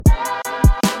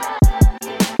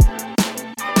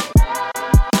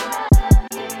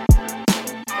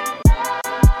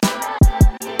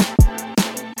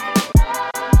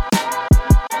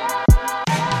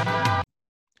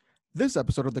This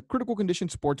episode of the Critical Condition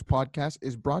Sports Podcast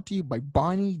is brought to you by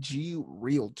Bonnie G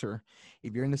Realtor.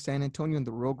 If you're in the San Antonio and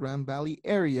the Rio Grande Valley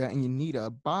area and you need a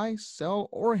buy, sell,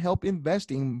 or help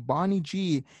investing, Bonnie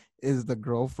G is the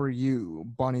girl for you.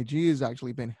 Bonnie G has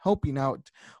actually been helping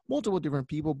out multiple different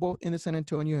people, both in the San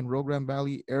Antonio and Rio Grande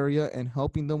Valley area, and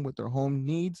helping them with their home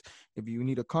needs. If you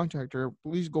need a contractor,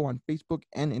 please go on Facebook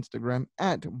and Instagram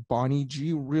at Bonnie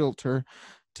G Realtor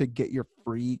to get your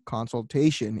free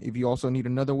consultation. If you also need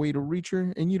another way to reach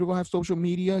her and you don't have social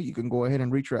media, you can go ahead and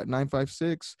reach her at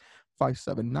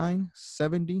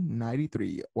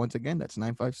 956-579-7093. Once again, that's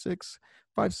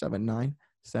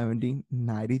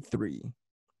 956-579-7093.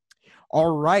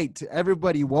 All right,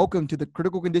 everybody, welcome to the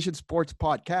Critical Condition Sports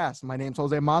Podcast. My name's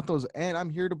Jose Matos, and I'm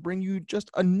here to bring you just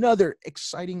another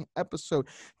exciting episode.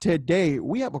 Today,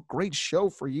 we have a great show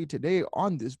for you today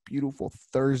on this beautiful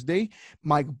Thursday.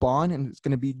 Mike Bond is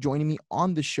going to be joining me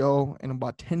on the show in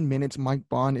about 10 minutes. Mike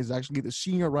Bond is actually the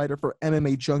senior writer for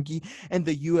MMA Junkie, and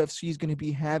the UFC is going to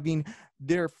be having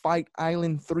their Fight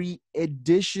Island 3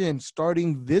 edition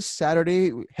starting this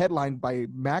Saturday, headlined by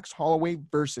Max Holloway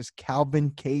versus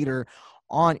Calvin Kattar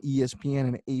on ESPN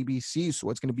and ABC. So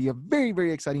it's going to be a very,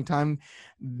 very exciting time.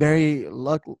 Very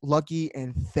lucky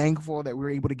and thankful that we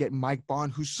were able to get Mike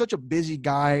Bond, who's such a busy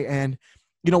guy. And,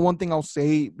 one thing I'll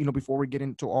say, before we get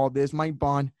into all this, Mike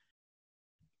Bond,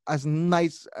 as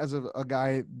nice as a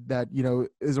guy that,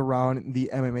 is around the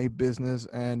MMA business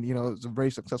and, is a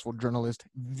very successful journalist,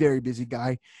 very busy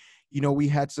guy.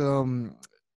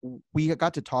 We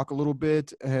got to talk a little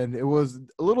bit, and it was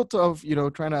a little tough,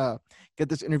 trying to get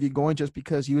this interview going just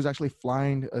because he was actually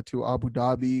flying to Abu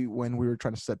Dhabi when we were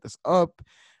trying to set this up.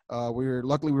 We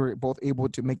were both able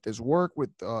to make this work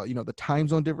with, the time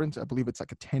zone difference. I believe it's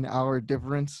like a 10-hour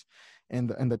difference in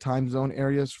the time zone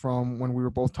areas from when we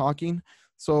were both talking.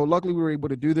 So luckily we were able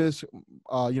to do this.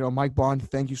 Mike Bond,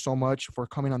 thank you so much for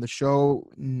coming on the show.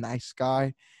 Nice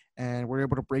guy. And we're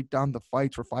able to break down the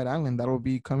fights for Fight Island. That'll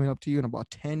be coming up to you in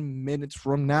about 10 minutes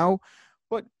from now.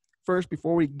 But first,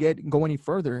 before we go any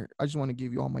further, I just want to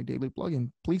give you all my daily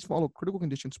plug-in. Please follow Critical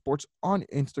Condition Sports on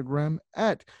Instagram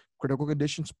at Critical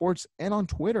Condition Sports and on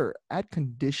Twitter at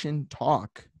Condition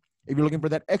Talk. If you're looking for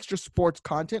that extra sports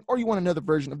content or you want another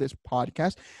version of this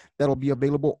podcast, that'll be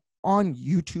available on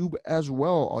YouTube as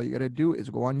well. All you got to do is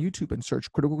go on YouTube and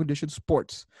search Critical Condition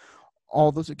Sports. All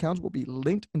those accounts will be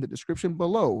linked in the description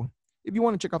below. If you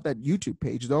want to check out that YouTube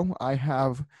page, though, I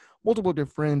have multiple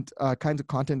different kinds of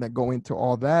content that go into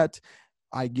all that.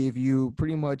 I give you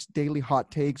pretty much daily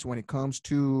hot takes when it comes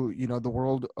to, the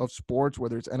world of sports,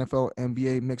 whether it's NFL,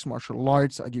 NBA, mixed martial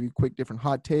arts. I give you quick different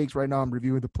hot takes. Right now, I'm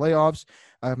reviewing the playoffs.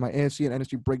 I have my AFC and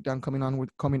NFC breakdown coming out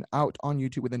on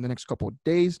YouTube within the next couple of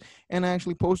days. And I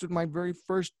actually posted my very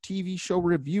first TV show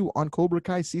review on Cobra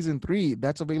Kai Season 3.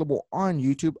 That's available on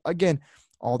YouTube. Again,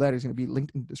 all that is going to be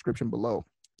linked in the description below.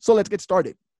 So let's get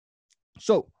started.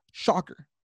 So, shocker.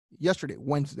 Yesterday,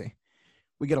 Wednesday,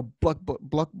 we get a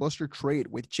blockbuster trade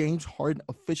with James Harden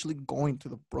officially going to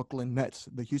the Brooklyn Nets.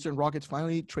 The Houston Rockets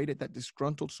finally traded that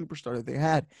disgruntled superstar that they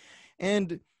had.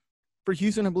 And for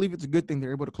Houston, I believe it's a good thing they're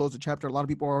able to close the chapter. A lot of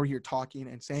people are here talking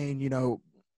and saying,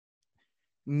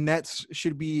 Nets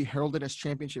should be heralded as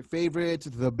championship favorites,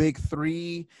 the big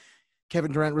three.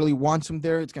 Kevin Durant really wants him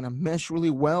there. It's going to mesh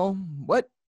really well. But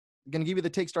I'm going to give you the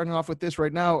take starting off with this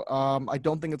right now. I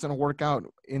don't think it's going to work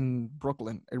out in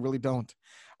Brooklyn. I really don't.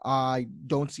 I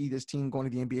don't see this team going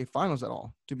to the NBA Finals at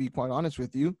all, to be quite honest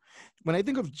with you. When I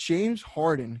think of James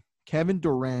Harden, Kevin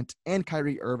Durant, and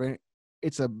Kyrie Irving,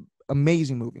 it's an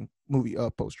amazing movie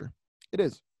poster. It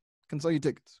is. Can sell you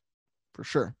tickets, for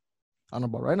sure. I don't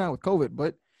know about right now with COVID,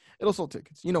 but it'll sell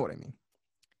tickets. You know what I mean.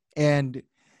 And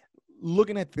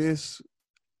looking at this,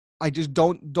 I just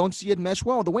don't see it mesh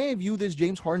well. The way I view this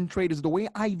James Harden trade is the way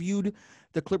I viewed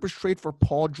the Clippers trade for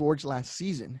Paul George last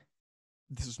season.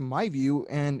 This is my view,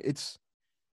 and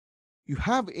you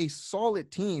have a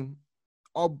solid team,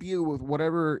 albeit with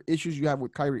whatever issues you have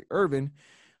with Kyrie Irving,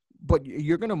 but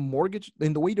you're going to mortgage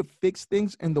in the way to fix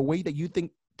things and the way that you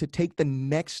think to take the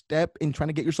next step in trying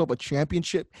to get yourself a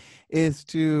championship is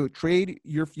to trade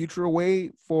your future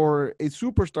away for a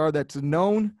superstar that's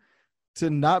known to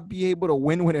not be able to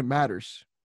win when it matters,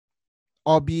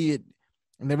 albeit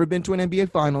never been to an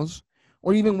NBA Finals,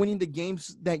 or even winning the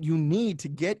games that you need to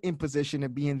get in position to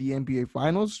be in the NBA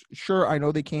Finals. Sure, I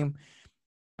know they came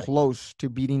close to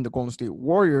beating the Golden State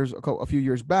Warriors a few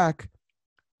years back,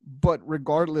 but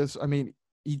regardless, I mean,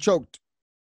 he choked.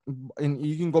 And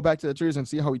you can go back to the series and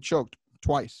see how he choked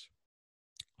twice.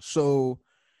 So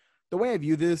the way I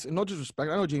view this, and no disrespect,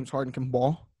 I know James Harden can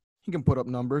ball. He can put up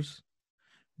numbers.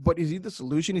 But is he the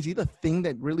solution? Is he the thing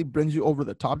that really brings you over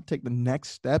the top to take the next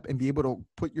step and be able to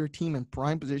put your team in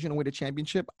prime position to win a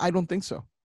championship? I don't think so.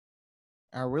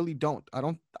 I really don't. I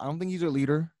don't think he's a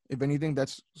leader. If anything,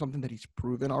 that's something that he's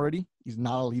proven already. He's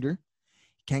not a leader.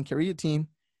 He can't carry a team.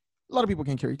 A lot of people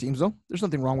can't carry teams though. There's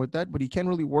nothing wrong with that, but he can't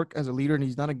really work as a leader, and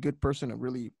he's not a good person to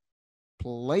really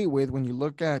play with. When you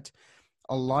look at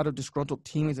a lot of disgruntled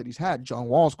teammates that he's had, John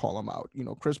Wall's called him out.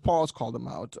 Chris Paul's called him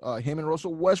out. Him and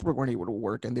Russell Westbrook weren't able to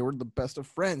work, and they were the best of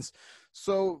friends.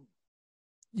 So,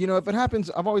 if it happens,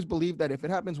 I've always believed that if it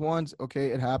happens once, okay,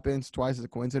 it happens. Twice is a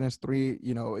coincidence. Three,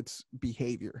 it's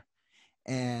behavior.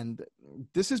 And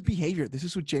this is behavior. This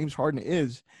is what James Harden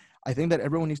is. I think that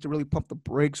everyone needs to really pump the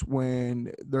brakes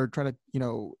when they're trying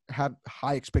to, have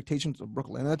high expectations of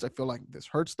Brooklyn Nets. I feel like this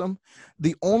hurts them.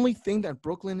 The only thing that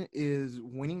Brooklyn is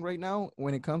winning right now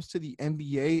when it comes to the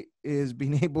NBA is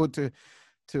being able to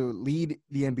lead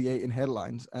the NBA in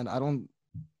headlines. And I don't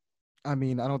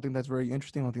think that's very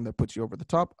interesting. I don't think that puts you over the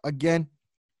top. Again,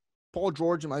 Paul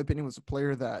George, in my opinion, was a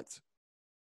player that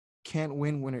can't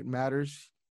win when it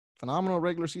matters. Phenomenal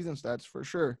regular season stats for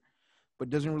sure, but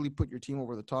doesn't really put your team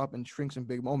over the top and shrinks in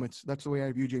big moments. That's the way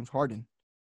I view James Harden.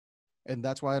 And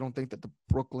that's why I don't think that the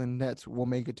Brooklyn Nets will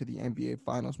make it to the NBA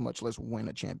Finals, much less win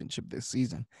a championship this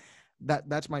season.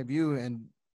 That's my view. And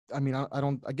I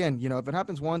don't, again, if it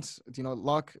happens once, it's,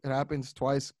 luck. It happens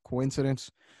twice,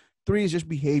 coincidence. Three is just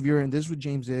behavior. And this is what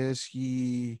James is.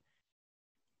 He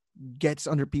gets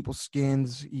under people's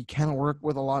skins. He can't work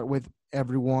with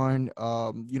everyone.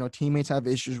 Teammates have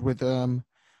issues with him.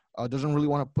 Doesn't really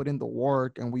want to put in the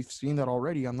work, and we've seen that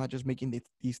already. I'm not just making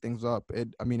these things up.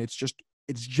 It's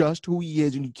just who he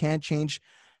is, and you can't change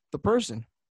the person.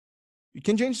 You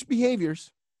can change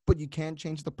behaviors, but you can't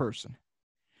change the person.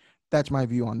 That's my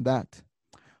view on that.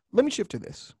 Let me shift to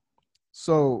this.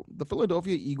 So the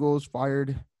Philadelphia Eagles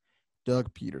fired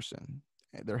Doug Peterson,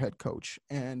 their head coach,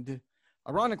 and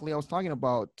ironically, I was talking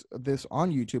about this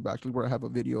on YouTube, actually, where I have a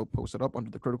video posted up under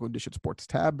the Critical Edition Sports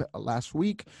tab last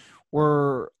week,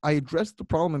 where I addressed the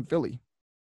problem in Philly.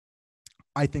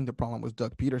 I think the problem was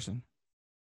Doug Peterson.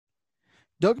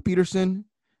 Doug Peterson,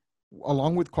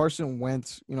 along with Carson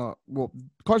Wentz,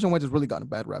 Carson Wentz has really gotten a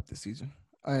bad rap this season.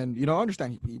 And, I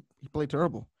understand he played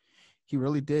terrible. He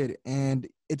really did. And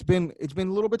it's been a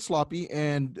little bit sloppy.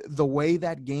 And the way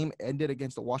that game ended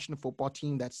against the Washington football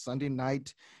team that Sunday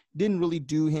night didn't really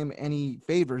do him any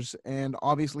favors. And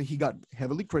obviously he got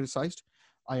heavily criticized.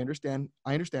 I understand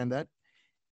that.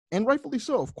 And rightfully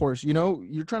so, of course.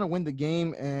 You're trying to win the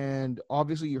game, and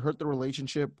obviously you hurt the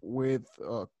relationship with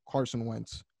Carson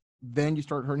Wentz. Then you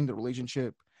start hurting the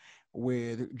relationship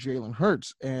with Jalen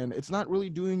Hurts. And it's not really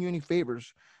doing you any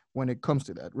favors when it comes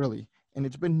to that, really. And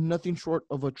it's been nothing short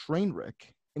of a train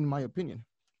wreck, in my opinion.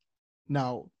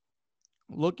 Now,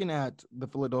 looking at the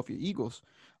Philadelphia Eagles,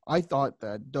 I thought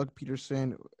that Doug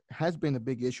Peterson has been a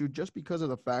big issue just because of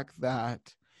the fact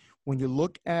that when you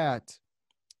look at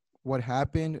what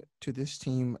happened to this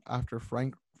team after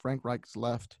Frank Reich's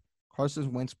left,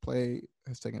 Carson Wentz play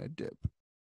has taken a dip.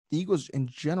 The Eagles in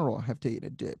general have taken a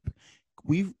dip.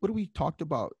 What we talked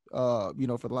about, for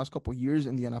the last couple of years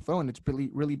in the NFL, and it's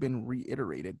really been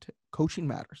reiterated. Coaching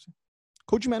matters.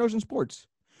 Coaching matters in sports.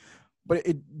 But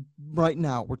right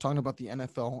now, we're talking about the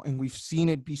NFL, and we've seen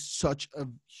it be such a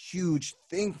huge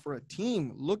thing for a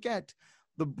team. Look at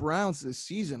the Browns this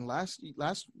season. Last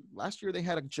year, they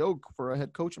had a joke for a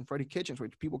head coach in Freddie Kitchens,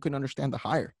 which people couldn't understand the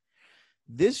hire.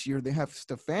 This year, they have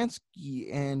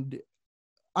Stefanski, and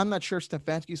I'm not sure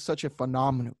Stefanski is such a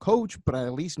phenomenal coach, but I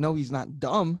at least know he's not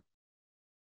dumb.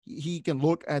 He can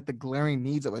look at the glaring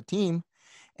needs of a team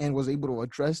and was able to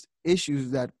address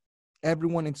issues that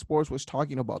everyone in sports was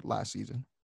talking about last season.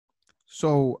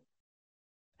 So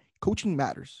coaching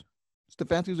matters.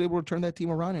 Stefanski was able to turn that team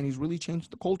around, and he's really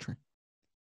changed the culture.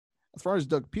 As far as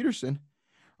Doug Peterson,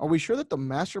 are we sure that the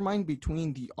mastermind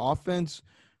between the offense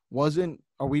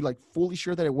are we fully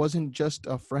sure that it wasn't just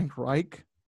Frank Reich?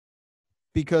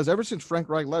 Because ever since Frank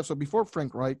Reich left, so before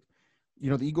Frank Reich,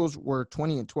 the Eagles were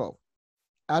 20-12.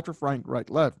 After Frank Reich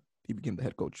left, he became the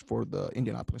head coach for the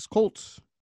Indianapolis Colts.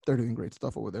 They're doing great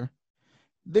stuff over there.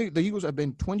 The Eagles have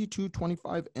been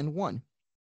 22-25-1.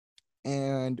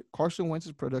 And Carson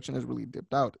Wentz's production has really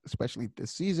dipped out, especially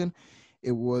this season.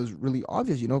 It was really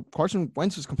obvious. Carson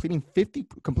Wentz is completed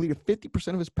 50%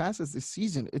 of his passes this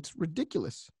season. It's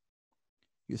ridiculous.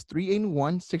 He has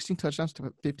 3-1, 16 touchdowns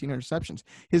to 15 interceptions.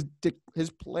 His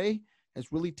play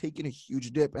has really taken a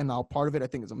huge dip, and now part of it I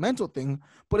think is a mental thing.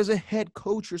 But as a head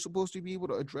coach, you're supposed to be able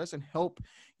to address and help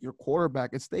your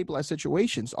quarterback and stabilize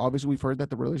situations. Obviously, we've heard that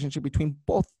the relationship between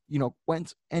both,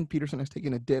 Wentz and Peterson has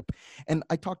taken a dip. And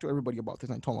I talked to everybody about this,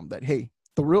 and I told them that, hey,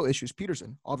 the real issue is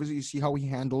Peterson. Obviously, you see how he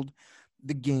handled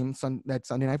the game that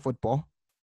Sunday Night Football,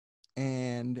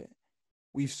 and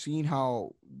we've seen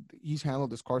how he's handled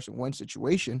this Carson Wentz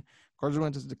situation. Carson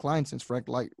Wentz has declined since Frank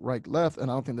Reich left, and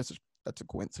I don't think that's a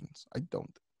coincidence. I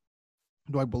don't.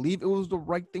 Do I believe it was the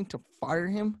right thing to fire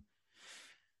him?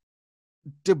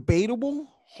 Debatable,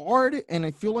 hard, and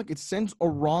I feel like it sends a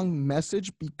wrong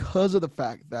message because of the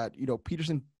fact that,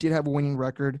 Peterson did have a winning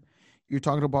record. You're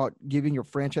talking about giving your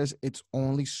franchise its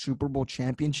only Super Bowl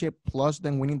championship, plus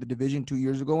then winning the division 2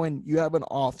 years ago, and you have an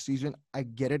off season. I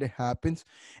get it. It happens.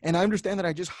 And I understand that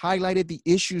I just highlighted the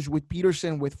issues with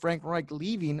Peterson, with Frank Reich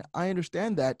leaving. I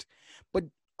understand that. But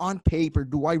on paper,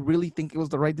 do I really think it was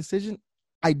the right decision?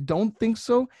 I don't think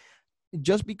so.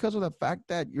 Just because of the fact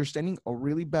that you're sending a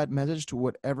really bad message to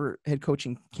whatever head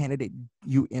coaching candidate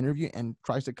you interview and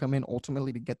tries to come in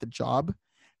ultimately to get the job,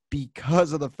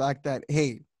 because of the fact that,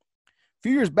 hey, a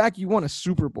few years back you won a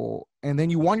Super Bowl and then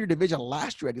you won your division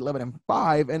last year at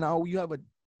 11-5, and now you have a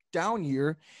down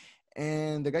year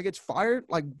and the guy gets fired.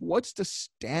 Like, what's the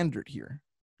standard here?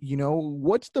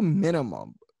 What's the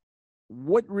minimum?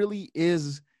 What really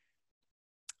is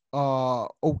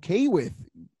okay with,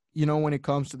 when it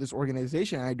comes to this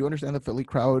organization? I do understand the Philly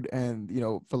crowd and,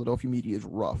 Philadelphia media is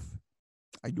rough.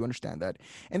 I do understand that.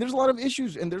 And there's a lot of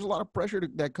issues and there's a lot of pressure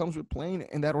that comes with playing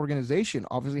in that organization.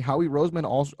 Obviously, Howie Roseman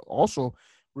also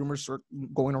rumors are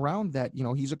going around that,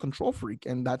 he's a control freak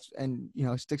and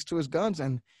sticks to his guns,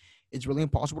 and it's really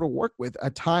impossible to work with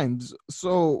at times.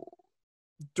 So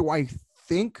do I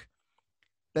think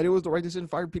that it was the right decision to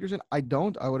fire Peterson? I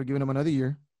don't. I would have given him another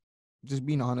year. Just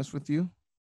being honest with you.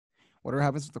 Whatever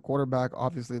happens with the quarterback,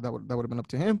 obviously that would have been up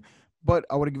to him. But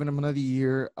I would have given him another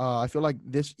year. I feel like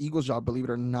this Eagles job, believe it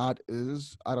or not,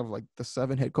 is out of like the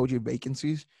 7 head coaching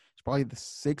vacancies, it's probably the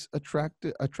 6th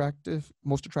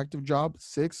most attractive job.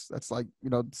 6. That's like,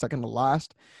 second to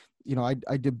last.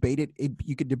 I debated it.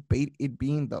 You could debate it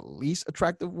being the least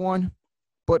attractive one,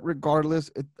 but regardless,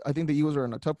 I think the Eagles are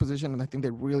in a tough position, and I think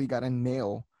they really got to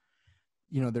nail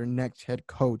their next head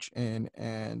coach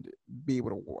and be able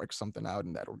to work something out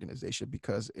in that organization,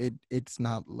 because it's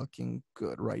not looking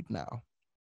good right now.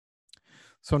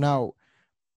 So now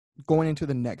going into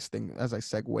the next thing, as I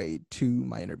segue to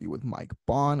my interview with Mike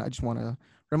Bohn, I just want to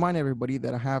remind everybody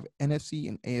that I have NFC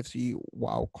and AFC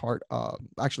wild card,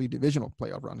 actually divisional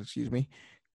playoff rounds,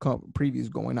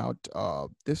 previews going out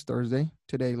this Thursday,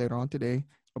 later on today.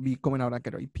 I'll be going out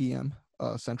at 8 p.m.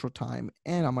 Central Time,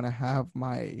 and I'm going to have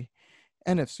my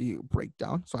NFC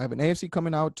breakdown. So I have an AFC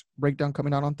breakdown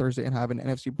coming out on Thursday, and I have an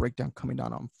NFC breakdown coming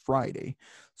out on Friday.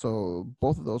 So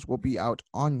both of those will be out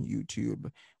on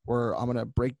YouTube, where I'm going to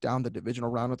break down the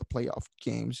divisional round of the playoff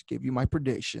games, give you my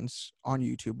predictions on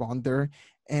YouTube on there.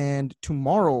 And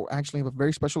tomorrow, actually, I have a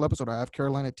very special episode. I have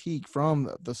Carolina Teague from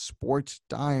the Sports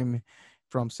Dime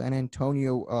from San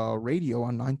Antonio radio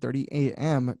on 9:30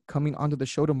 a.m. coming onto the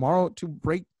show tomorrow to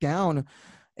break down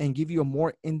and give you a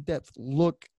more in-depth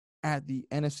look at the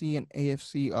NFC and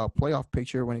AFC playoff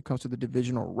picture when it comes to the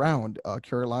divisional round.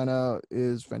 Carolina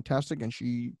is fantastic, and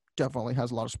she definitely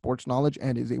has a lot of sports knowledge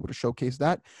and is able to showcase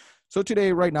that. So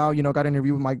today, right now, got an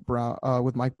interview with Mike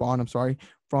Bohn,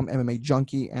 from MMA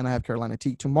Junkie, and I have Carolina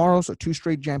Teague tomorrow. So 2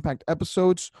 straight jam-packed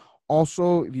episodes.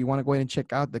 Also, if you want to go ahead and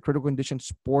check out the Critical Condition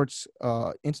Sports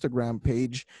Instagram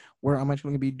page, where I'm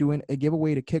actually going to be doing a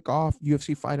giveaway to kick off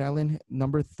UFC Fight Island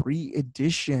number 3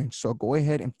 edition. So go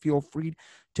ahead and feel free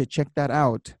to check that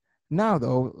out. Now,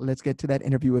 though, let's get to that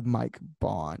interview with Mike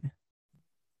Bohn.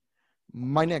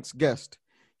 My next guest,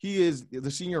 he is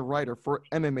the senior writer for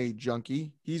MMA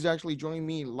Junkie. He's actually joining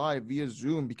me live via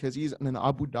Zoom because he's in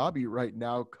Abu Dhabi right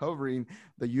now covering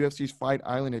the UFC's Fight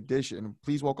Island edition.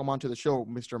 Please welcome onto the show,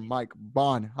 Mr. Mike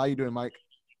Bohn. How you doing, Mike?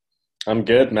 I'm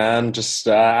good, man. Just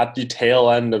at the tail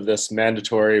end of this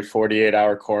mandatory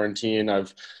 48-hour quarantine.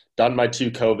 I've done my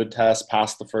 2 COVID tests,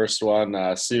 passed the first one.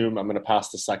 Assume I'm going to pass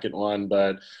the second one,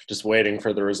 but just waiting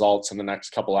for the results in the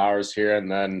next couple hours here.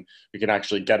 And then we can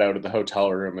actually get out of the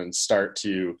hotel room and start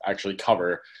to actually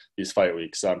cover these fight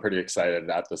weeks. So I'm pretty excited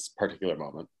at this particular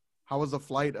moment. How was the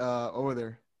flight over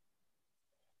there?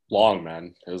 Long,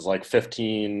 man. It was like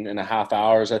 15 and a half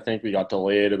hours. I think we got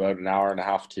delayed about an hour and a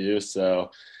half too.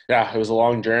 So yeah, it was a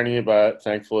long journey, but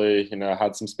thankfully,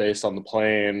 had some space on the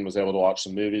plane, was able to watch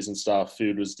some movies and stuff.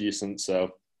 Food was decent.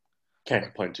 So can't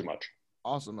complain too much.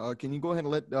 Awesome. Can you go ahead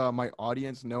and let my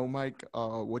audience know, Mike,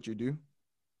 what you do?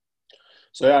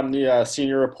 So yeah, I'm the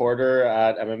senior reporter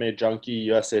at MMA Junkie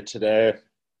USA Today.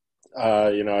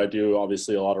 I do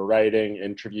obviously a lot of writing,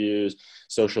 interviews,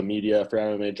 social media for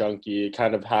MMA Junkie,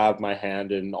 kind of have my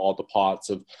hand in all the pots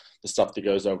of the stuff that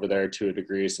goes over there to a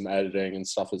degree, some editing and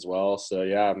stuff as well. So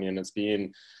yeah, I mean, it's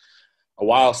been a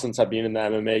while since I've been in the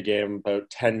MMA game, about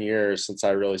 10 years since I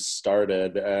really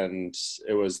started. And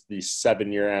it was the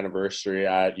 7-year anniversary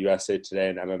at USA Today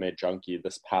and MMA Junkie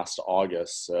this past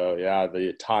August. So yeah,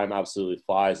 the time absolutely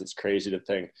flies. It's crazy to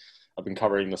think I've been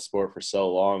covering the sport for so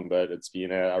long, but it's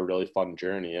been a really fun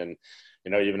journey. And,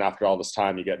 even after all this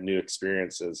time, you get new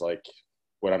experiences like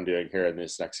what I'm doing here in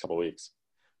these next couple of weeks.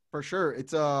 For sure.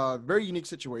 It's a very unique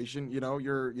situation.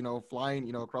 You're,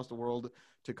 flying, across the world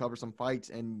to cover some fights.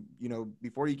 And,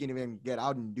 before you can even get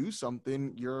out and do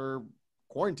something, you're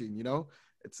quarantined,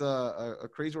 It's a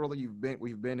crazy world that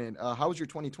we've been in. How was your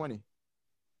 2020?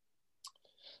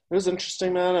 It was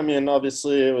interesting, man. I mean,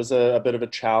 obviously, it was a bit of a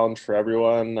challenge for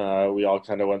everyone. We all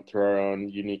kind of went through our own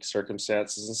unique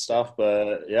circumstances and stuff.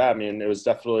 But yeah, I mean, it was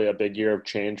definitely a big year of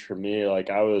change for me. Like,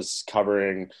 I was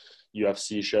covering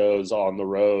UFC shows on the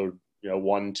road,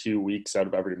 1, 2 weeks out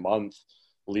of every month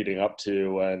leading up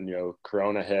to when,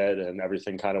 Corona hit and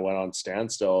everything kind of went on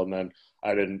standstill. And then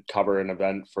I didn't cover an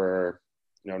event for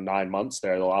 9 months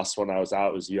there. The last one I was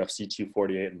at was UFC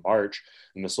 248 in March,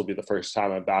 and this will be the first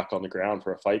time I'm back on the ground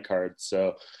for a fight card.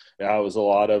 So yeah, it was a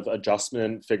lot of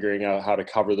adjustment, figuring out how to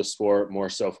cover the sport more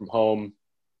so from home,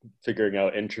 figuring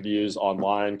out interviews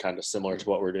online, kind of similar to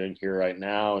what we're doing here right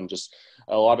now, and just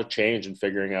a lot of change and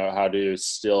figuring out how to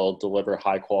still deliver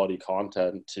high quality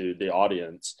content to the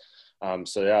audience.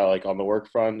 So yeah, like on the work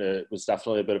front, it was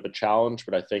definitely a bit of a challenge,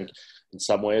 but I think in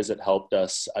some ways it helped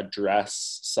us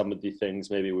address some of the things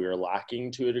maybe we were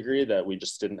lacking to a degree that we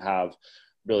just didn't have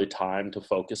really time to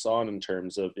focus on in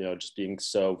terms of, just being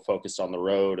so focused on the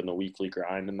road and the weekly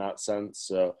grind in that sense.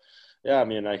 So yeah, I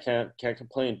mean, I can't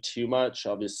complain too much.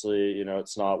 Obviously,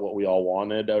 it's not what we all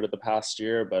wanted out of the past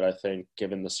year, but I think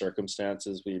given the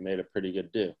circumstances, we made a pretty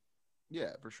good do.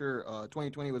 Yeah, for sure.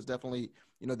 2020 was definitely,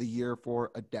 the year for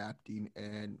adapting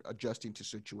and adjusting to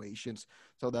situations.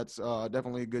 So that's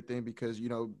definitely a good thing because,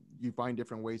 you find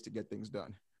different ways to get things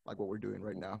done, like what we're doing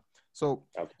right now. So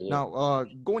Absolutely. now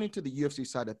going into the UFC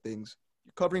side of things,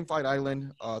 covering Fight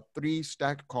Island, 3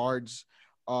 stacked cards,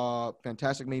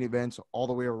 fantastic main events all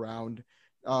the way around.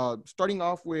 Starting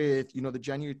off with, the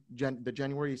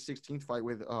January 16th fight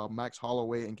with Max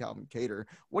Holloway and Calvin Kattar.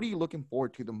 What are you looking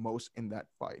forward to the most in that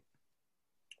fight?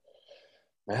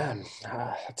 Man,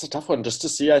 that's a tough one just to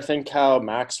see. I think how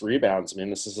Max rebounds. I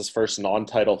mean, this is his first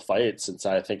non-title fight since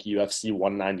I think UFC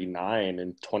 199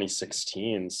 in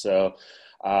 2016. So,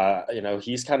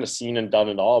 he's kind of seen and done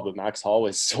it all. But Max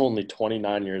Holloway's still only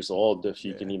 29 years old, if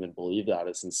you can Yeah. even believe that.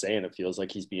 It's insane. It feels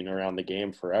like he's been around the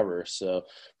game forever. So,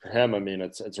 for him, I mean,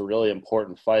 it's a really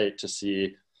important fight to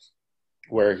see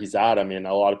where he's at. I mean,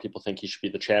 a lot of people think he should be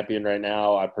the champion right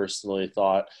now. I personally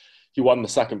thought he won the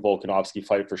second Volkanovski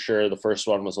fight for sure. The first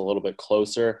one was a little bit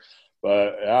closer.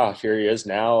 But yeah, here he is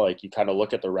now. Like, you kind of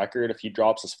look at the record. If he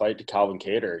drops his fight to Calvin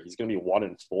Kattar, he's going to be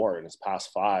 1-4 in his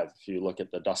past 5. If you look at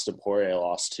the Dustin Poirier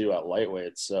loss too at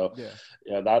lightweight, so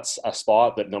Yeah. that's a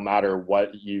spot that no matter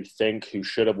what you think, who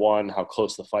should have won, how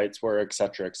close the fights were,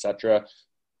 etc.,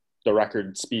 the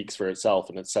record speaks for itself,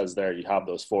 and it says there you have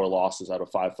those 4 losses out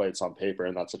of 5 fights on paper,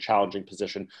 and that's a challenging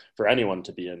position for anyone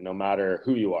to be in, no matter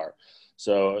who you are.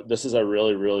 So this is a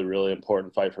really, really, really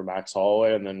important fight for Max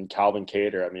Holloway, and then Calvin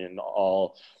Kattar. I mean,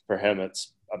 all for him,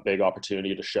 it's a big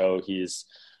opportunity to show he's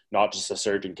not just a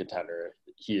surging contender;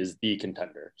 he is the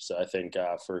contender. So I think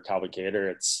for Calvin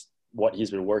Kattar, it's what he's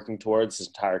been working towards his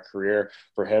entire career.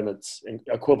 For him, it's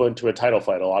equivalent to a title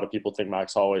fight. A lot of people think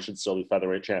Max Holloway should still be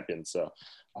featherweight champion. So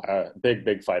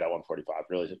big fight at 145.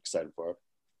 Really excited for it.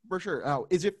 For sure. Now,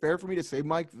 is it fair for me to say,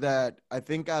 Mike, that I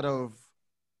think out of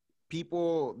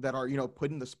people that are,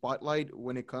 put in the spotlight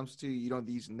when it comes to,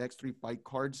 these next 3 fight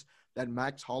cards, that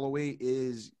Max Holloway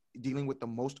is dealing with the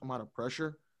most amount of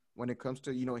pressure when it comes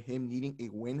to, him needing a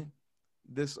win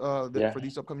Yeah, for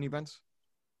these upcoming events?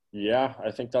 yeah,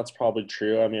 I think that's probably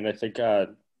true. I mean, I think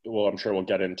well, I'm sure we'll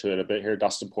get into it a bit here.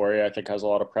 Dustin Poirier, I think, has a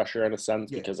lot of pressure in a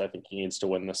sense Yeah. because I think he needs to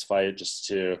win this fight just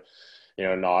to,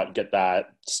 not get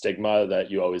that stigma that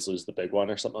you always lose the big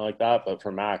one or something like that. But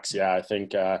for Max, yeah, I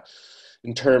think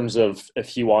in terms of if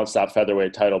he wants that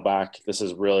featherweight title back, this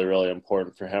is really, really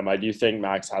important for him. I do think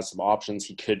Max has some options.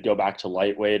 He could go back to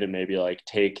lightweight and maybe like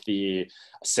take the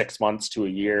 6 months to a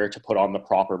year to put on the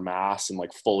proper mass and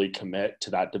like fully commit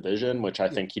to that division, which I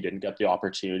Yeah. think he didn't get the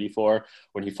opportunity for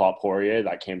when he fought Poirier.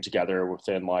 That came together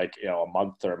within like, a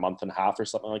month or a month and a half or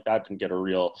something like that. Didn't get a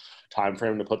real time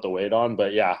frame to put the weight on.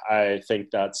 But yeah, I think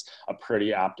that's a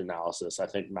pretty apt analysis. I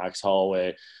think Max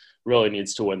Holloway really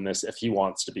needs to win this if he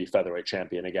wants to be featherweight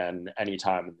champion again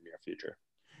anytime in the near future.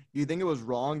 Do you think it was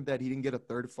wrong that he didn't get a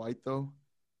third fight though,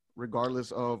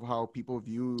 regardless of how people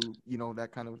view, that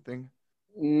kind of thing?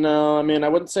 No, I mean, I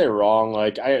wouldn't say wrong.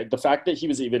 Like, the fact that he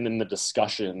was even in the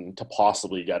discussion to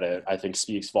possibly get it, I think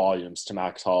speaks volumes to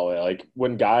Max Holloway. Like,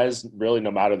 when guys, really, no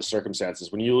matter the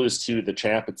circumstances, when you lose to the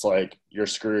champ, it's like you're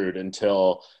screwed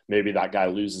until maybe that guy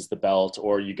loses the belt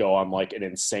or you go on like an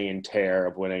insane tear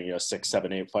of winning, 6,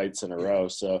 7, 8 fights in a row.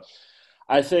 So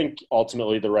I think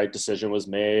ultimately the right decision was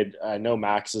made. I know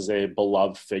Max is a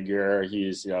beloved figure.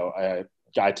 He's, a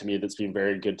guy to me that's been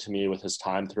very good to me with his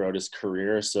time throughout his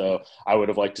career. So I would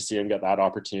have liked to see him get that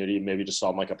opportunity, maybe just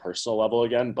on like a personal level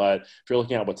again. But if you're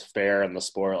looking at what's fair in the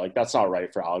sport, like that's not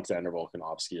right for Alexander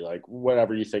Volkanovski. Like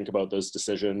whatever you think about those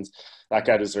decisions, that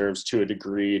guy deserves to a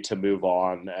degree to move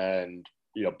on and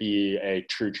be a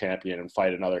true champion and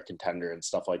fight another contender and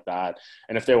stuff like that.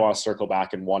 And if they want to circle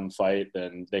back in one fight,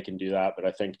 then they can do that. But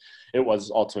I think it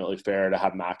was ultimately fair to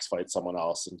have Max fight someone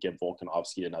else and give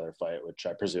Volkanovski another fight, which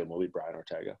I presume will be Brian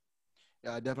Ortega.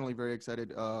 Yeah, definitely very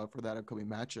excited for that upcoming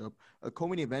matchup. A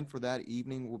co-main event for that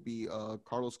evening will be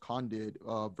Carlos Condit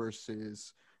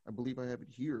versus, I believe I have it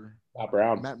here, Matt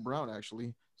Brown. Matt Brown,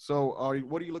 actually. So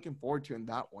what are you looking forward to in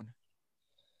that one?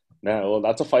 No, well,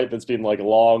 that's a fight that's been like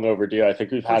long overdue. I think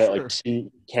we've For had it sure.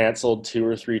 like canceled 2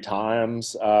 or 3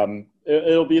 times.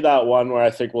 It'll be that one where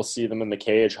I think we'll see them in the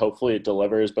cage. Hopefully it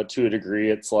delivers, but to a degree,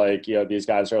 it's like, these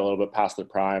guys are a little bit past their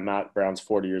prime. Matt Brown's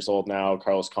 40 years old now.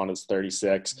 Carlos Condit's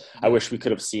 36. I Yeah, wish we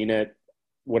could have seen it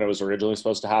when it was originally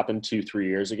supposed to happen 2, 3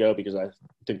 years ago, because I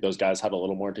think those guys had a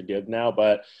little more to give now.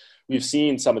 But we've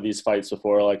seen some of these fights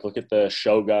before. Like look at the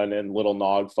Shogun and Little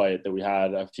Nog fight that we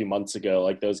had a few months ago.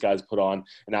 Like those guys put on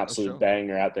an for absolute sure.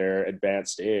 banger at their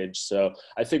advanced age. So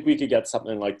I think we could get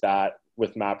something like that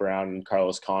with Matt Brown and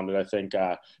Carlos Condit. I think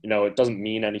it doesn't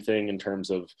mean anything in terms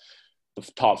of the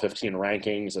top 15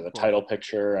 rankings or the Of course. title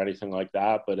picture or anything like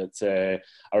that, but it's a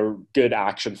good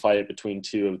action fight between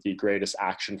two of the greatest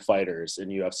action fighters in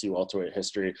UFC welterweight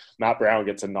history. Matt Brown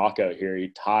gets a knockout here. He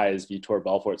ties Vitor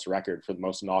Belfort's record for the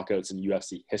most knockouts in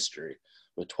UFC history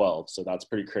with 12. So that's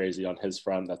pretty crazy on his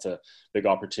front. That's a big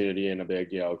opportunity and a big,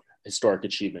 historic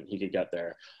achievement he could get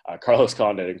there. Carlos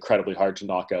Condit, incredibly hard to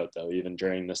knock out, though, even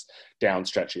during this down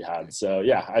stretch he had. So,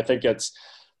 yeah, I think it's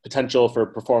potential for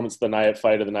performance of the night,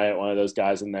 fight of the night, one of those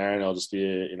guys in there, and it'll just be,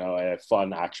 a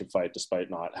fun action fight despite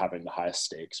not having the highest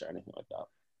stakes or anything like that.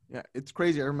 Yeah, it's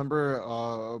crazy. I remember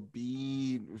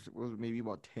was maybe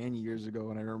about 10 years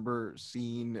ago, and I remember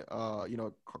seeing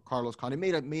Carlos Condit.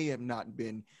 May have not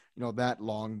been that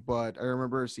long, but I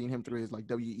remember seeing him through his like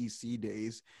WEC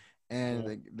days, and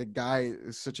Yeah. the guy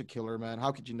is such a killer, man.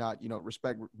 How could you not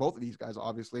respect both of these guys?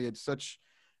 Obviously, it's such.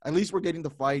 At least we're getting the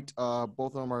fight. Both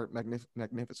of them are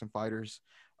magnificent fighters.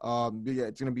 But yeah,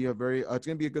 it's gonna be a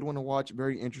good one to watch.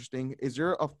 Very interesting. Is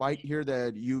there a fight here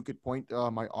that you could point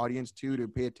my audience to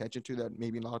pay attention to that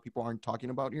maybe a lot of people aren't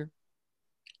talking about here?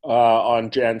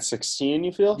 On Jan 16,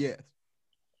 you feel? Yes.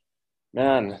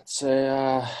 Man, it's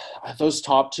those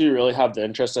top two really have the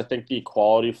interest. I think the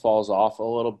quality falls off a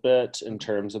little bit in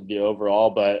terms of the overall,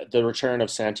 but the return of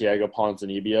Santiago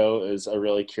Ponzinibbio is a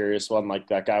really curious one. Like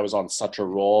that guy was on such a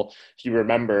roll. If you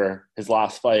remember his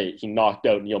last fight, he knocked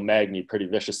out Neil Magny pretty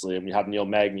viciously, and we have Neil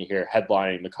Magny here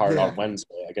headlining the card Yeah. on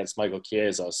Wednesday against Michael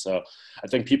Chiesa. So I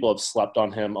think people have slept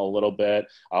on him a little bit.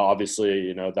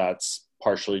 Obviously, that's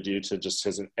partially due to just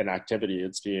his inactivity.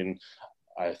 It's been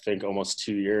I think almost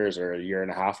 2 years or a year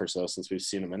and a half or so since we've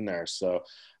seen him in there. So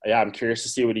yeah, I'm curious to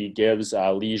see what he gives.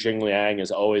 Li Jingliang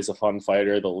is always a fun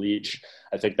fighter. The Leech,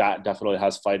 I think that definitely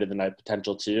has fight of the night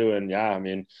potential too. And yeah, I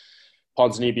mean,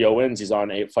 Ponzinibbio wins. He's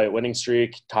on an 8-fight winning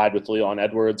streak, tied with Leon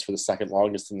Edwards for the second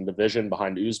longest in the division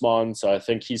behind Usman. So I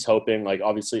think he's hoping, like,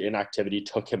 obviously inactivity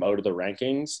took him out of the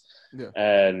rankings. Yeah.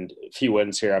 And if he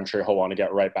wins here, I'm sure he'll want to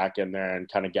get right back in there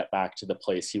and kind of get back to the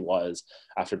place he was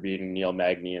after beating Neil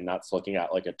Magny. And that's looking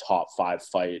at like a top 5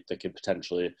 fight that could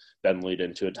potentially then lead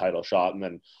into a title shot. And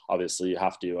then obviously you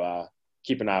have to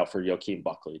keep an eye out for Joaquin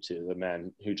Buckley too, the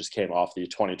man who just came off the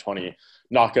 2020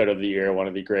 knockout of the year, one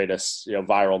of the greatest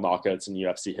viral knockouts in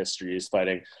UFC history. He's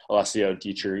fighting Alessio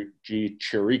Di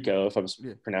Chirico, if I'm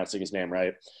pronouncing his name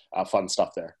right. Fun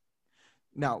stuff there.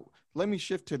 Now, let me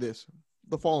shift to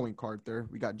the following card there.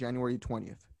 We got January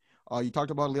 20th. You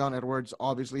talked about Leon Edwards,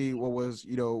 obviously what was,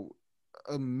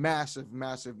 a massive,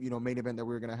 main event that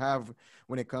we were going to have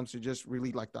when it comes to just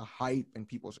really like the hype and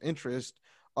people's interest.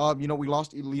 We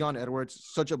lost Leon Edwards,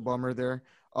 such a bummer there.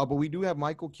 But we do have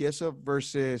Michael Chiesa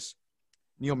versus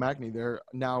Neil Magny there.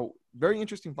 Now, very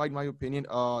interesting fight in my opinion.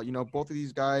 Both of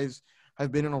these guys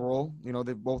have been in a row. You know,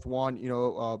 they've both won,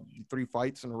 3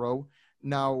 fights in a row.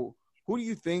 Now, who do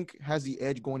you think has the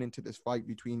edge going into this fight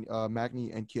between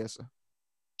Magny and Chiesa?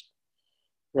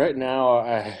 Right now,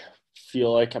 I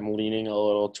feel like I'm leaning a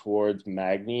little towards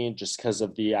Magny just because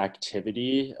of the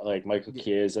activity. Like Michael Yeah.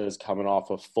 Chiesa is coming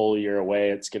off a full year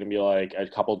away. It's going to be like a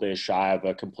couple days shy of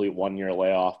a complete 1 year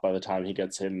layoff by the time he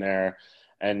gets in there.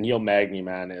 And Neil Magny,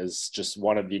 man, is just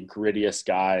one of the grittiest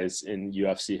guys in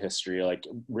UFC history. Like,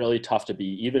 really tough to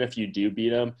beat. Even if you do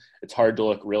beat him, it's hard to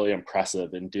look really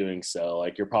impressive in doing so.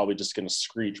 Like, you're probably just going to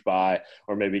screech by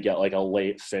or maybe get like a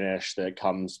late finish that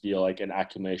comes via like an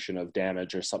accumulation of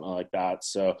damage or something like that.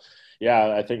 So,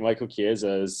 yeah, I think Michael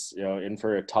Chiesa is, in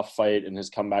for a tough fight in his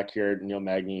comeback here. Neil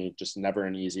Magny, just never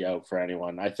an easy out for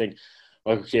anyone. I think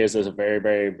Michael Chiesa is a very,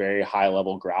 very, very high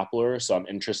level grappler. So I'm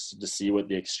interested to see what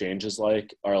the exchanges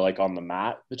are like on the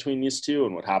mat between these two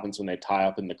and what happens when they tie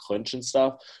up in the clinch and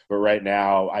stuff. But right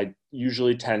now, I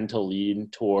usually tend to lean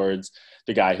towards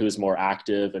the guy who's more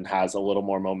active and has a little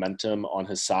more momentum on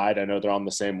his side. I know they're on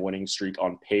the same winning streak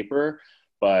on paper,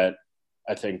 but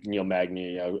I think Neil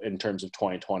Magny, in terms of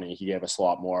 2020, he gave us a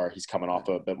lot more. He's coming off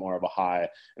a bit more of a high,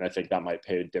 and I think that might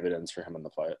pay dividends for him in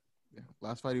the fight. Yeah.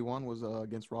 Last fight he won was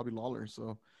against Robbie Lawler, so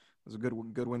it was a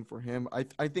good win for him.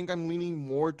 I think I'm leaning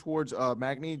more towards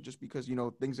Magny just because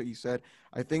things that you said.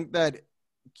 I think that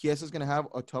Chiesa is gonna have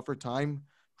a tougher time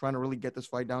trying to really get this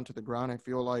fight down to the ground. I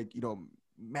feel like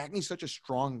Magny's such a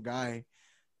strong guy.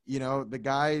 The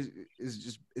guy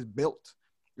is built,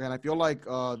 and I feel like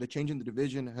the change in the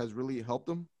division has really helped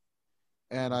him.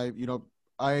 And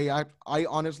I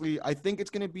honestly I think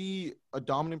it's gonna be a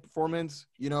dominant performance.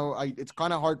 It's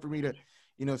kind of hard for me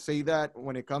to say that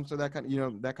when it comes to that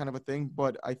that kind of a thing.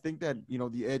 But I think that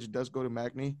the edge does go to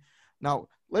Magny. Now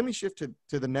let me shift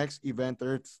to the next event.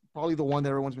 There, it's probably the one that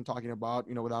everyone's been talking about.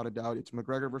 Without a doubt, it's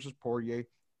McGregor versus Poirier.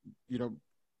 You know,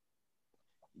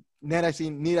 need I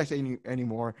say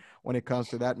anymore when it comes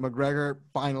to that? McGregor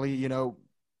finally,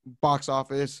 box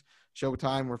office,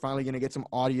 Showtime. We're finally going to get some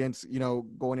audience,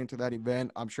 going into that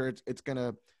event. I'm sure it's going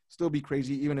to still be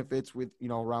crazy, even if it's with,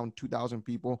 around 2,000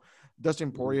 people.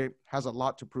 Dustin Poirier has a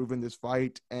lot to prove in this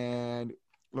fight. And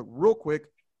look, real quick,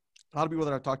 a lot of people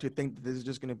that I've talked to think that this is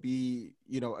just going to be,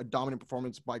 a dominant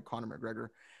performance by Conor McGregor.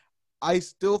 I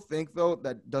still think, though,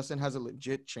 that Dustin has a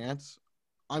legit chance.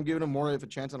 I'm giving him more of a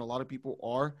chance than a lot of people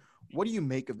are. What do you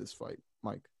make of this fight,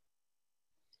 Mike?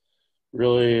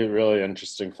 Really, really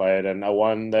interesting fight, and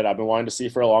one that I've been wanting to see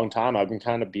for a long time. I've been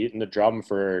kind of beating the drum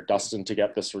for Dustin to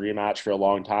get this rematch for a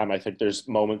long time. I think there's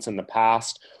moments in the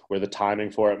past where the timing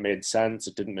for it made sense.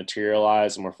 It didn't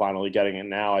materialize, and we're finally getting it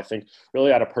now. I think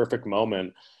really at a perfect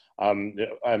moment.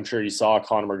 I'm sure you saw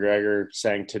Conor McGregor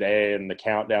saying today in the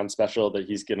countdown special that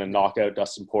he's going to knock out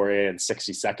Dustin Poirier in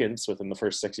 60 seconds within the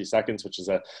first 60 seconds, which is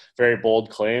a very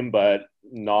bold claim, but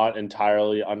not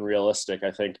entirely unrealistic. I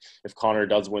think if Conor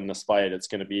does win this fight, it's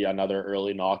going to be another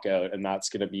early knockout, and that's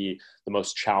going to be the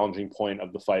most challenging point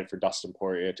of the fight for Dustin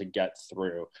Poirier to get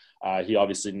through. He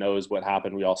obviously knows what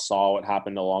happened. We all saw what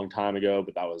happened a long time ago,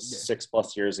 but that was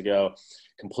 6+ years ago.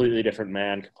 Completely different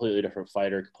man, completely different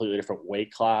fighter, completely different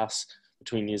weight class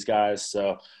between these guys.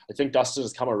 So I think Dustin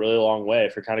has come a really long way.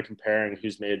 If you're kind of comparing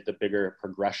who's made the bigger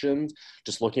progressions,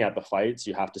 just looking at the fights,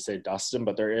 you have to say Dustin,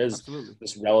 but there is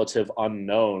this relative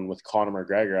unknown with Conor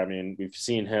McGregor. I mean, we've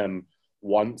seen him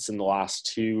once in the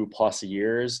last 2+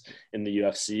 years in the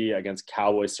UFC against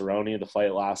Cowboy Cerrone. The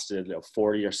fight lasted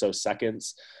 40 or so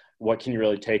seconds. What can you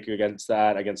really take against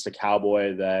that, against a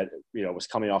Cowboy that, was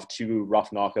coming off 2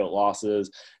 rough knockout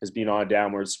losses, has been on a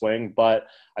downward swing? But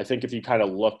I think if you kind of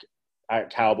look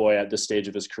at Cowboy at this stage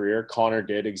of his career, Conor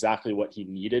did exactly what he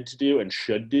needed to do and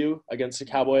should do against a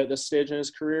Cowboy at this stage in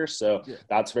his career. So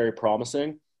that's very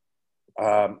promising.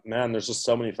 Man, there's just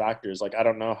so many factors. Like, I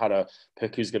don't know how to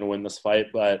pick who's going to win this fight,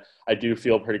 but I do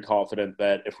feel pretty confident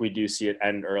that if we do see it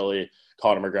end early,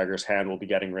 Conor McGregor's hand will be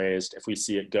getting raised. If we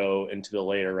see it go into the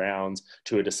later rounds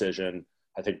to a decision,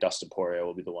 I think Dustin Poirier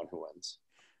will be the one who wins.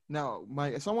 Now,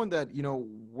 someone that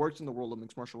works in the world of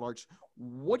mixed martial arts,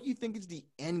 what do you think is the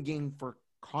end game for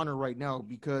Conor right now?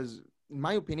 Because in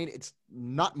my opinion, it's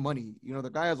not money. The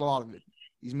guy has a lot of it.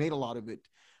 He's made a lot of it.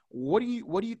 What do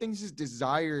you think is his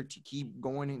desire to keep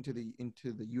going into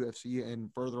the UFC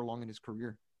and further along in his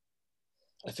career?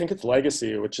 I think it's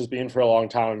legacy, which has been for a long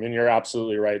time. I mean, you're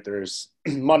absolutely right. There's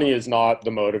money is not the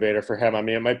motivator for him. I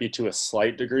mean, it might be to a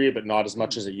slight degree, but not as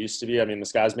much as it used to be. I mean,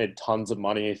 this guy's made tons of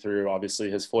money through obviously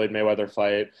his Floyd Mayweather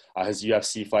fight, his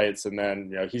UFC fights, and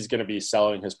then he's going to be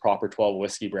selling his Proper 12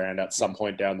 whiskey brand at some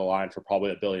point down the line for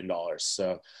probably $1 billion.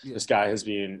 So this guy has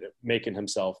been making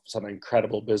himself some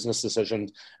incredible business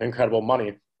decisions, incredible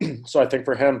money. So I think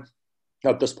for him,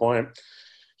 at this point.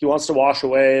 He wants to wash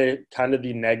away kind of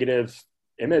the negative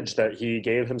image that he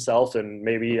gave himself. And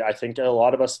maybe I think a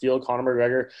lot of us feel Conor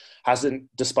McGregor hasn't,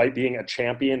 despite being a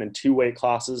champion in 2 weight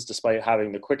classes, despite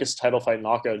having the quickest title fight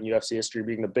knockout in UFC history,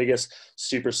 being the biggest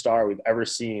superstar we've ever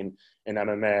seen in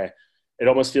MMA, it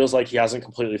almost feels like he hasn't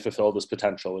completely fulfilled his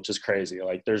potential, which is crazy.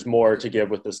 Like there's more to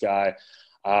give with this guy.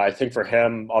 I think for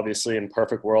him, obviously, in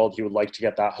perfect world, he would like to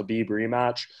get that Khabib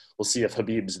rematch. We'll see if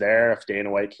Khabib's there, if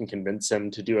Dana White can convince him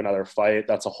to do another fight.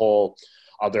 That's a whole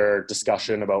other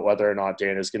discussion about whether or not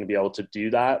Dana is going to be able to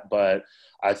do that. But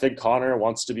I think Conor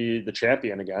wants to be the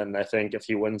champion again. And I think if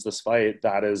he wins this fight,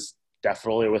 that is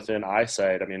definitely within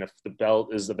eyesight. I mean, if the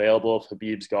belt is available, if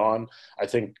Khabib's gone, I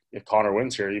think if Conor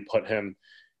wins here, you put him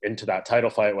into that title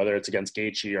fight, whether it's against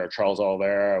Gaethje or Charles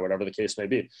Oliveira or whatever the case may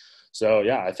be. So,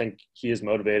 yeah, I think he is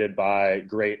motivated by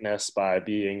greatness, by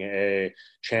being a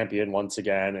champion once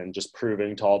again, and just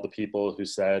proving to all the people who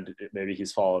said maybe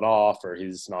he's fallen off or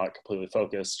he's not completely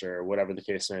focused or whatever the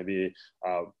case may be,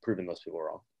 proving those people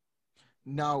wrong.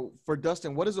 Now, for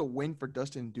Dustin, what does a win for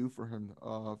Dustin do for him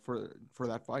for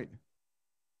that fight?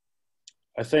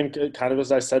 I think, kind of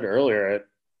as I said earlier, it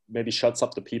maybe shuts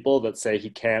up the people that say he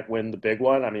can't win the big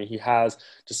one. I mean, he has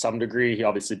to some degree. He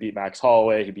obviously beat Max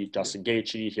Holloway. He beat Justin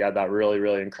Gaethje. He had that really,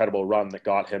 really incredible run that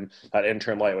got him that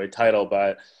interim lightweight title.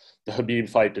 But the Khabib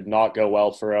fight did not go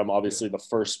well for him. Obviously, the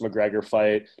first McGregor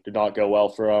fight did not go well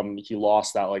for him. He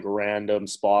lost that like random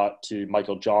spot to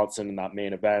Michael Johnson in that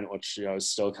main event, which is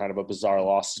still kind of a bizarre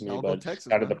loss to me, but Texas,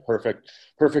 kind of the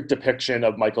perfect depiction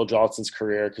of Michael Johnson's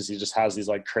career, because he just has these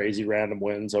like crazy random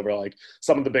wins over like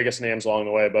some of the biggest names along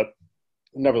the way. But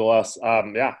nevertheless,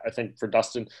 I think for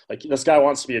Dustin, like this guy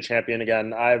wants to be a champion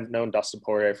again. I've known Dustin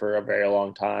Poirier for a very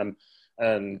long time,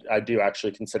 and I do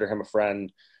actually consider him a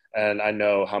friend. And I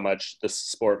know how much this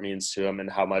sport means to him and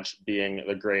how much being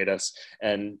the greatest.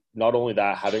 And not only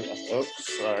that,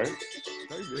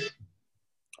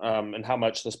 and how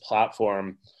much this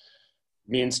platform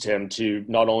means to him to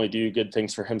not only do good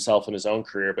things for himself in his own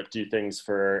career, but do things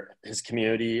for his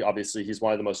community. Obviously, he's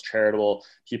one of the most charitable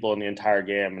people in the entire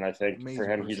game. And I think for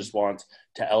him, he just wants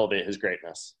to elevate his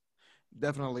greatness.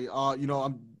 Definitely.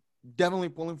 I'm definitely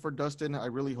pulling for Dustin. I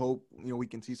really hope, we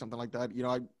can see something like that.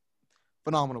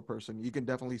 Phenomenal person. You can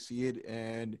definitely see it,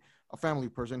 and a family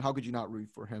person. How could you not root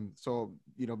for him? So,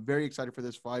 very excited for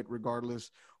this fight.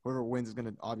 Regardless, whoever wins is going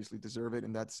to obviously deserve it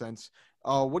in that sense.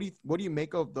 What do you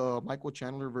make of the Michael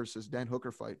Chandler versus Dan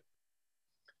Hooker fight?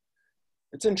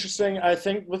 It's interesting. I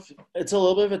think it's a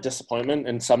little bit of a disappointment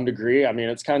in some degree. I mean,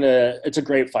 it's a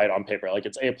great fight on paper. Like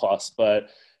it's A+, but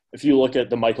if you look at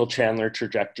the Michael Chandler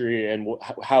trajectory and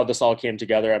how this all came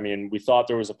together, I mean, we thought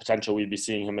there was a potential we'd be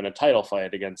seeing him in a title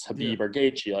fight against Khabib or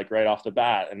Gaethje, like right off the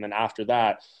bat. And then after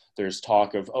that, there's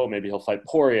talk of, maybe he'll fight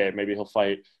Poirier, maybe he'll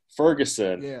fight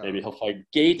Ferguson, maybe he'll fight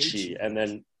Gaethje. And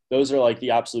then those are like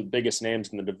the absolute biggest names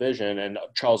in the division. And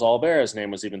Charles Oliveira's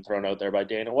name was even thrown out there by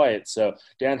Dana White. So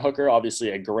Dan Hooker,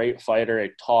 obviously a great fighter, a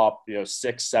top,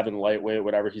 6, 7 lightweight,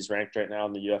 whatever he's ranked right now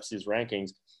in the UFC's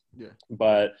rankings. Yeah.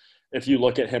 But if you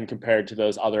look at him compared to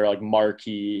those other like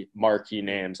marquee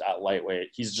names at lightweight,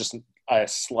 he's just a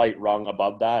slight rung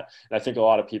above that. And I think a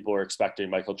lot of people were expecting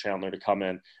Michael Chandler to come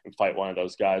in and fight one of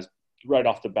those guys right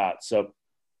off the bat. So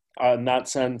in that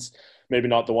sense, maybe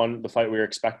not the fight we were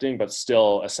expecting, but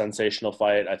still a sensational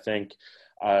fight. I think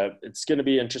it's going to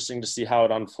be interesting to see how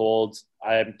it unfolds.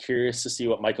 I'm curious to see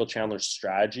what Michael Chandler's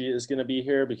strategy is going to be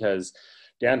here, because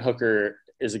Dan Hooker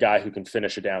is a guy who can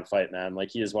finish a damn fight, man.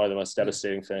 Like he is one of the most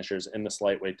devastating finishers in this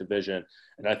lightweight division.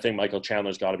 And I think Michael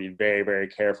Chandler's got to be very, very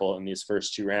careful in these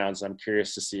first 2 rounds. I'm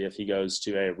curious to see if he goes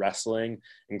to a wrestling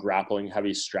and grappling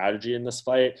heavy strategy in this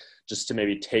fight, just to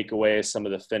maybe take away some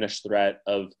of the finish threat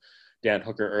of Dan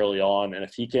Hooker early on. And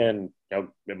if he can,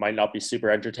 it might not be super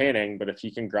entertaining, but if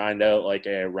he can grind out like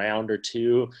a round or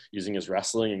 2 using his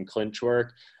wrestling and clinch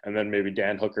work, and then maybe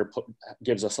Dan Hooker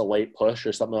gives us a late push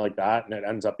or something like that, and it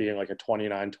ends up being like a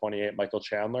 29-28 Michael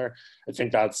Chandler, I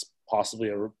think that's possibly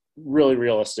a really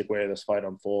realistic way this fight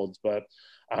unfolds. But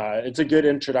it's a good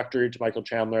introductory to Michael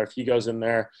Chandler. If he goes in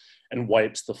there and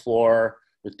wipes the floor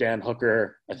with Dan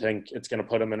Hooker, I think it's going to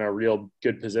put him in a real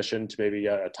good position to maybe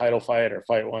get a title fight or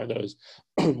fight one of those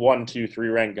 1, 2, 3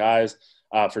 ranked guys.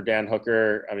 For Dan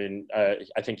Hooker, I mean,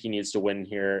 I think he needs to win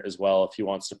here as well if he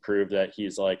wants to prove that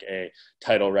he's like a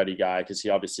title-ready guy, because he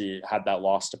obviously had that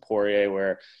loss to Poirier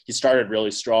where he started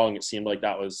really strong. It seemed like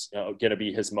that was going to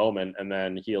be his moment, and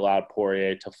then he allowed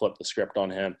Poirier to flip the script on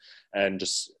him and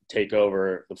just take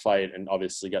over the fight and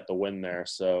obviously get the win there.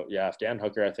 So, yeah, if Dan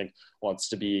Hooker, I think, wants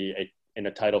to be in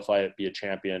a title fight, be a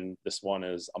champion, this one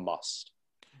is a must.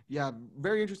 Yeah,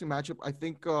 very interesting matchup. I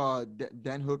think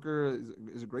Dan Hooker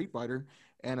is a great fighter,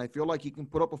 and I feel like he can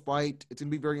put up a fight. It's gonna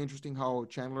be very interesting how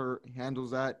Chandler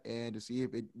handles that, and to see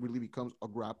if it really becomes a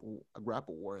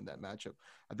grapple war in that matchup.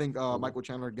 I think Mhm. Michael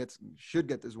Chandler should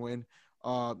get this win.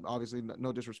 Obviously,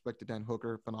 no disrespect to Dan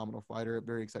Hooker, phenomenal fighter.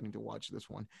 Very exciting to watch this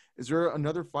one. Is there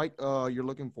another fight you're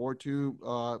looking forward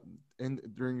to in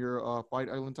during your fight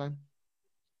island time?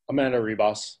 Amanda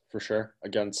Ribas for sure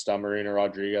against Marina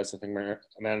Rodriguez. I think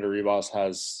Amanda Ribas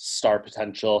has star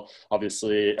potential.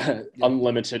 Obviously, Yeah.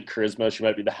 unlimited charisma. She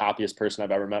might be the happiest person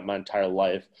I've ever met in my entire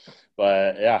life.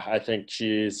 But yeah, I think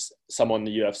she's someone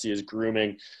the UFC is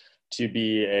grooming to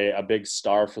be a big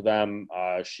star for them.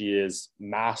 She is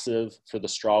massive for the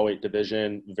strawweight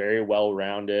division, very well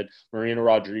rounded. Marina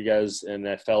Rodriguez and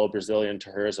a fellow Brazilian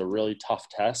to her is a really tough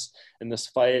test in this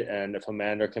fight. And if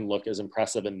Amanda can look as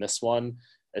impressive in this one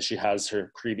as she has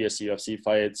her previous UFC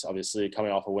fights, obviously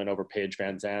coming off a win over Paige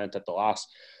Van Zandt at the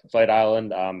last Fight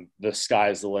Island, the sky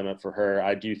is the limit for her.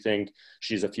 I do think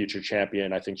she's a future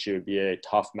champion. I think she would be a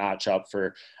tough matchup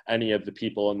for any of the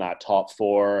people in that top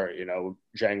four,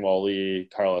 Zhang Wali,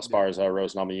 Carlos Yeah. Esparza,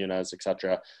 Rose Namajunas,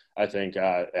 etc. I think,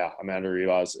 Amanda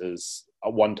Rivas is a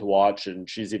one to watch, and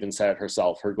she's even said it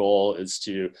herself. Her goal is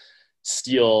to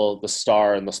steal the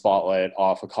star and the spotlight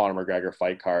off a Conor McGregor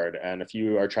fight card. And if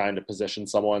you are trying to position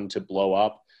someone to blow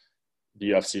up, the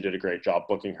UFC did a great job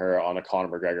booking her on a Conor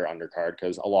McGregor undercard,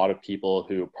 because a lot of people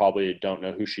who probably don't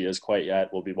know who she is quite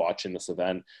yet will be watching this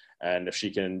event. And if she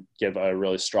can give a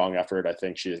really strong effort, I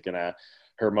think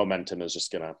her momentum is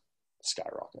just gonna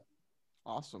skyrocket.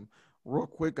 Awesome. Real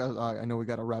quick, I know we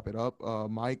got to wrap it up.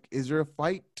 Mike, is there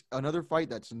another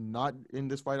fight that's not in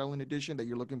this Fight Island edition that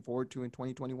you're looking forward to in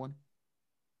 2021?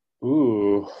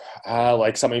 Ooh,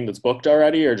 like something that's booked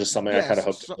already, or just something I kind of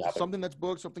Yes, hope to happen. something that's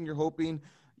booked, something you're hoping,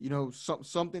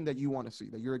 something that you want to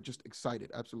see, that you're just excited,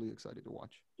 absolutely excited to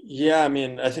watch. Yeah, I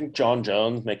mean, I think John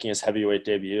Jones making his heavyweight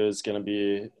debut is going to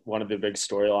be one of the big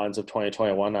storylines of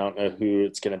 2021. I don't know who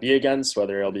it's going to be against,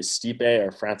 whether it'll be Stipe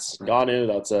or Francis Right. Ngannou.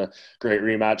 That's a great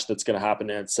rematch that's going to happen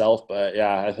in itself. But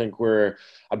yeah, I've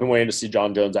been waiting to see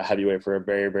John Jones at heavyweight for a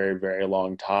very, very, very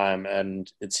long time.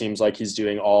 And it seems like he's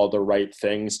doing all the right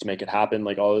things to make it happen.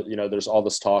 Like there's all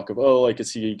this talk of, oh, like,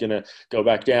 is he going to go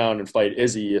back down and fight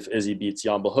Izzy if Izzy beats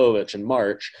Jan Blachowicz in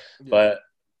March? Yeah. But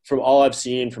from all I've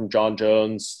seen from John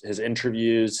Jones, his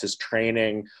interviews, his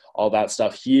training, all that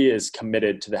stuff, he is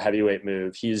committed to the heavyweight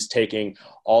move. He's taking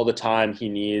all the time he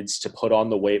needs to put on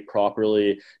the weight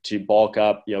properly, to bulk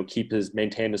up,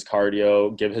 maintain his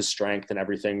cardio, give his strength and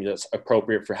everything that's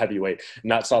appropriate for heavyweight.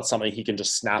 And that's not something he can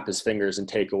just snap his fingers and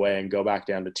take away and go back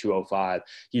down to 205.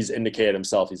 He's indicated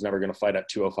himself he's never going to fight at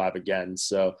 205 again.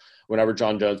 So whenever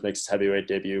John Jones makes his heavyweight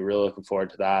debut, really looking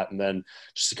forward to that. And then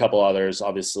just a couple others,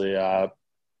 obviously,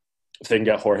 if they can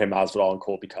get Jorge Masvidal and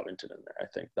Colby Covington in there, I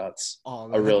think that's Oh, a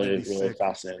that'd really, be really sick.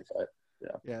 fascinating fight.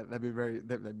 Yeah. Yeah, that'd be very,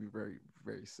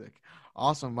 very sick.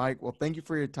 Awesome, Mike. Well, thank you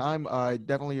for your time. I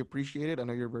definitely appreciate it. I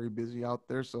know you're very busy out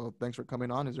there, so thanks for coming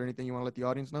on. Is there anything you want to let the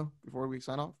audience know before we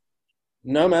sign off?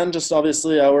 No, man, just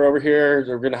obviously we're over here.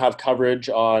 We're going to have coverage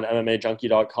on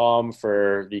MMAJunkie.com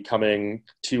for the coming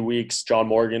 2 weeks. John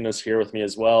Morgan is here with me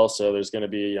as well. So there's going to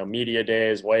be media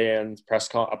days, weigh-ins,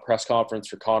 a press conference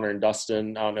for Connor and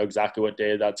Dustin. I don't know exactly what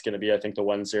day that's going to be. I think the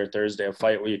Wednesday or Thursday of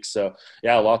fight week. So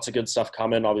yeah, lots of good stuff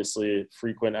coming. Obviously,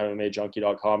 frequent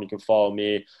MMAJunkie.com. You can follow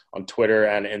me on Twitter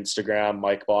and Instagram,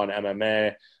 Mike Bond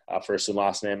MMA, first and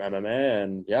last name MMA.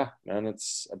 And yeah, man,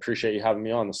 appreciate you having me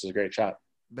on. This is a great chat.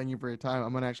 Thank you for your time.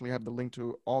 I'm going to actually have the link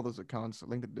to all those accounts,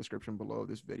 link in the description below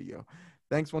this video.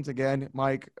 Thanks once again,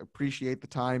 Mike. Appreciate the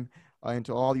time. And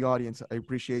to all the audience, I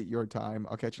appreciate your time.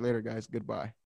 I'll catch you later, guys. Goodbye.